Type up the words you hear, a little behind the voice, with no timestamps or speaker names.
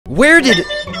Where did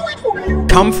it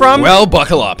come from? Well,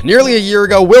 buckle up. Nearly a year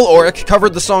ago, Will Orick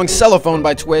covered the song Cellophone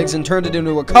by Twigs and turned it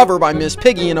into a cover by Miss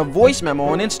Piggy in a voice memo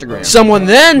on Instagram. Someone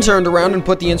then turned around and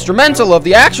put the instrumental of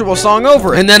the actual song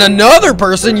over it. And then another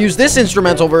person used this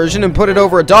instrumental version and put it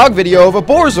over a dog video of a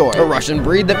borzoi, a Russian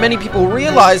breed that many people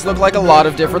realize look like a lot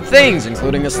of different things,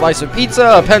 including a slice of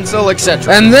pizza, a pencil,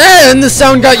 etc. And then the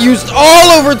sound got used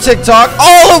all over TikTok,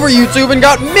 all over YouTube, and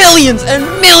got millions and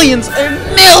millions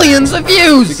and millions of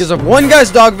views because of one guy's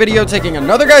dog video taking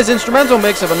another guy's instrumental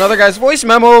mix of another guy's voice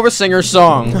memo of a singer's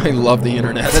song. I love the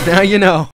internet. But now you know.